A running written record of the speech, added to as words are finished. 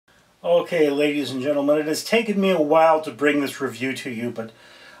Okay, ladies and gentlemen, it has taken me a while to bring this review to you, but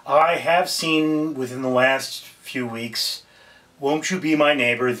I have seen within the last few weeks Won't You Be My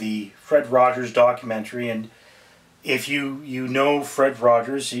Neighbor, the Fred Rodgers documentary. And if you know Fred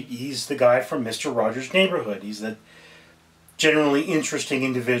Rodgers, he's the guy from Mr. Rogers' Neighborhood. He's the generally interesting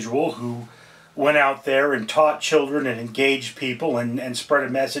individual who went out there and taught children and engaged people and spread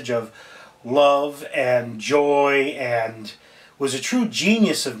a message of love and joy and was a true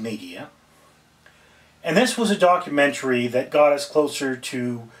genius of media. And this was a documentary that got us closer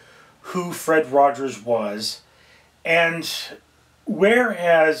to who Fred Rodgers was. And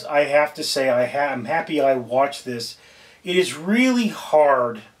whereas I have to say I'm happy I watched this, it is really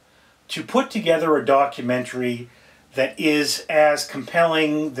hard to put together a documentary that is as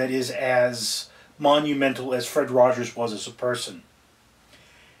compelling, that is as monumental as Fred Rodgers was as a person.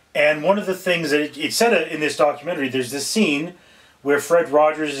 And one of the things that it said in this documentary, there's this scene where Fred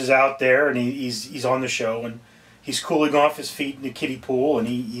Rodgers is out there and he's on the show and he's cooling off his feet in the kiddie pool, and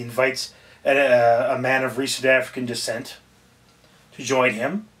he invites a man of recent African descent to join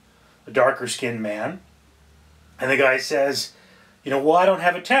him, a darker skinned man. And the guy says, well, I don't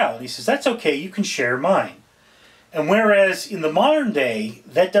have a towel. And he says, that's okay, you can share mine. And whereas in the modern day,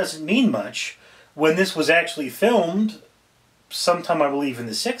 that doesn't mean much, when this was actually filmed, sometime I believe in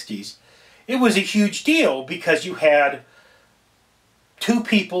the 60s, it was a huge deal because you had two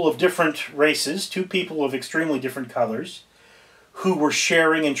people of different races, two people of extremely different colors, who were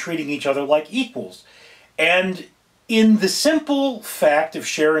sharing and treating each other like equals. And in the simple fact of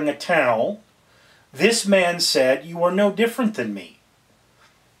sharing a towel, this man said, "You are no different than me."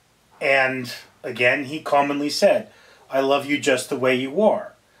 And again, he commonly said, "I love you just the way you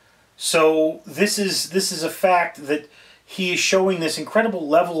are." So this is a fact that he is showing this incredible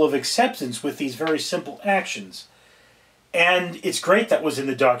level of acceptance with these very simple actions. And it's great that was in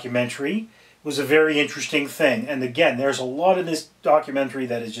the documentary. It was a very interesting thing. And again, there's a lot in this documentary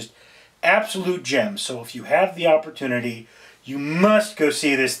that is just absolute gems. So if you have the opportunity, you must go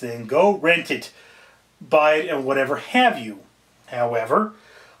see this thing. Go rent it, buy it, and whatever have you. However,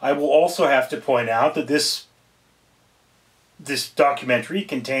 I will also have to point out that this documentary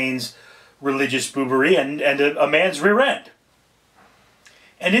contains religious boobery and a man's rear end.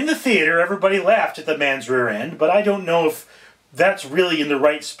 And in the theater, everybody laughed at the man's rear end, but I don't know if that's really in the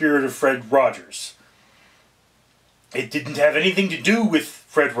right spirit of Fred Rodgers. It didn't have anything to do with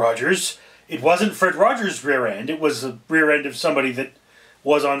Fred Rodgers. It wasn't Fred Rodgers' rear end. It was the rear end of somebody that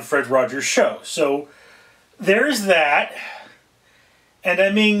was on Fred Rodgers' show. So there's that. And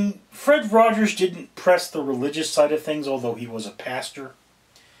I mean, Fred Rodgers didn't press the religious side of things, although he was a pastor.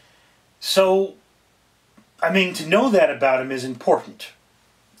 So, I mean, to know that about him is important.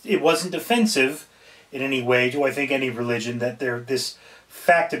 It wasn't offensive in any way to, I think, any religion that this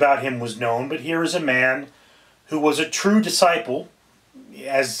fact about him was known. But here is a man who was a true disciple,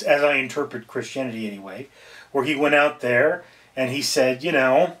 as I interpret Christianity anyway, where he went out there and he said,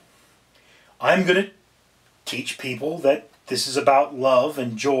 I'm going to teach people that this is about love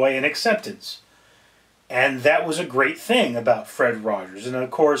and joy and acceptance. And that was a great thing about Fred Rodgers. And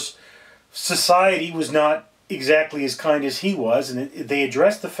of course, society was not exactly as kind as he was, and they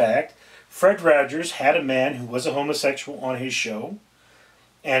addressed the fact Fred Rodgers had a man who was a homosexual on his show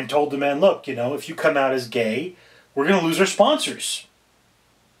and told the man, look, if you come out as gay, we're going to lose our sponsors,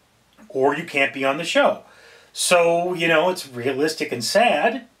 or you can't be on the show. So, it's realistic and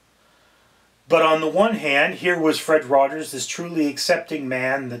sad. But on the one hand, here was Fred Rodgers, this truly accepting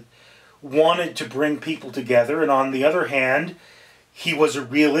man that wanted to bring people together. And on the other hand, he was a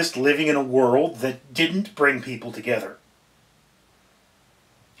realist living in a world that didn't bring people together.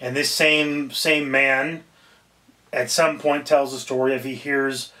 And this same man at some point tells a story of he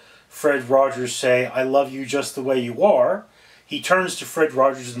hears Fred Rodgers say, "I love you just the way you are." He turns to Fred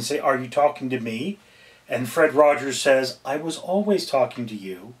Rodgers and says, "Are you talking to me?" And Fred Rodgers says, "I was always talking to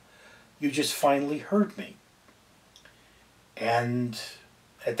you. You just finally heard me." And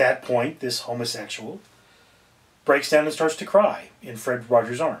at that point, this homosexual breaks down and starts to cry in Fred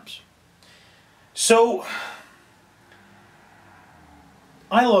Rodgers' arms. So,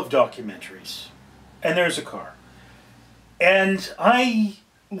 I love documentaries. And there's a car. And I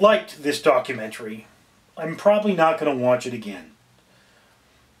liked this documentary. I'm probably not going to watch it again.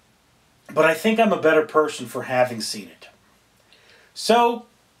 But I think I'm a better person for having seen it. So,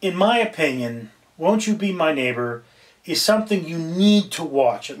 in my opinion, Won't You Be My Neighbor is something you need to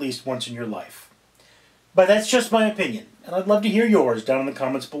watch at least once in your life. But that's just my opinion, and I'd love to hear yours down in the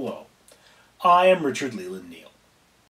comments below. I am Richard Leland Neal.